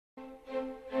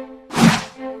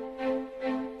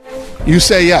you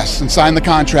say yes and sign the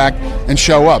contract and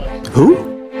show up. Who?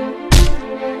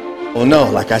 Well, no,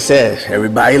 like I said,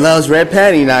 everybody loves Red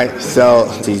Panty Night, so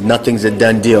nothing's a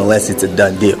done deal unless it's a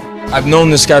done deal. I've known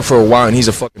this guy for a while, and he's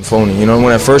a fucking phony. You know,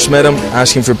 when I first met him,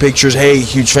 asking for pictures, hey,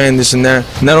 huge fan, this and that.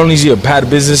 Not only is he a bad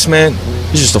businessman,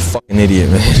 he's just a fucking idiot,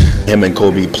 man. Him and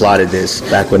Kobe plotted this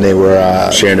back when they were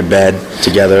sharing a bed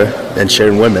together and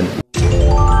sharing women.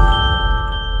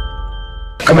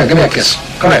 Come here, kiss.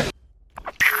 Come here.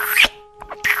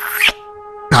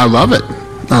 I love it.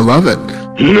 I love it.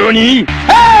 Nani?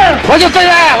 Hey! What you think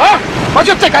I am, huh? What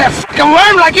you think I am, fucking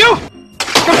worm like you?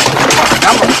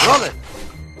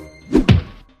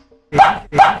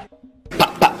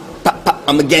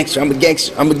 I'm a gangster, I'm a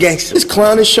gangster, I'm a gangster. This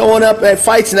clown is showing up at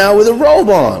fights now with a robe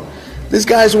on. This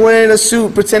guy's wearing a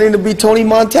suit pretending to be Tony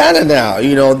Montana now.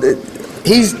 You know,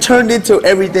 he's turned into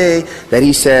everything that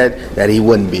he said that he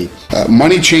wouldn't be.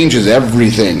 Money changes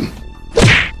everything.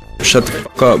 Shut the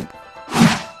fuck up.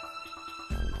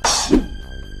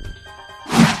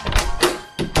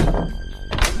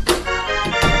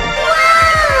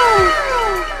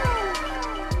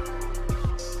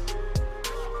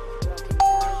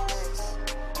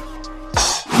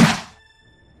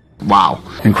 Wow,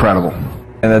 incredible.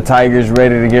 And the tiger's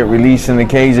ready to get released in the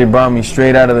cage. They brought me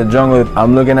straight out of the jungle.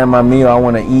 I'm looking at my meal. I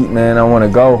want to eat, man. I want to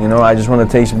go. You know, I just want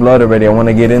to taste blood already. I want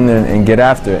to get in there and get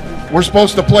after it. We're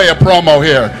supposed to play a promo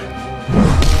here.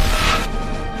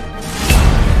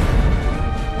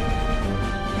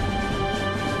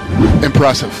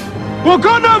 Impressive.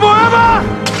 Wakanda forever!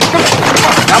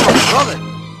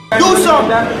 Do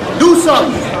something! Do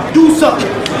something! Do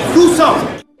something! Do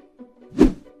something!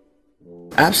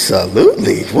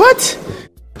 Absolutely. What?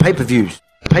 Pay-per-views.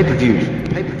 Pay-per-views.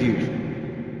 Pay-per-views.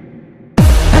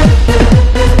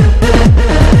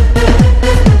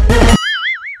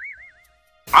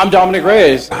 I'm Dominic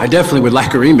Reyes. I definitely would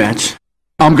like a rematch.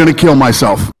 I'm gonna kill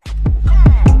myself.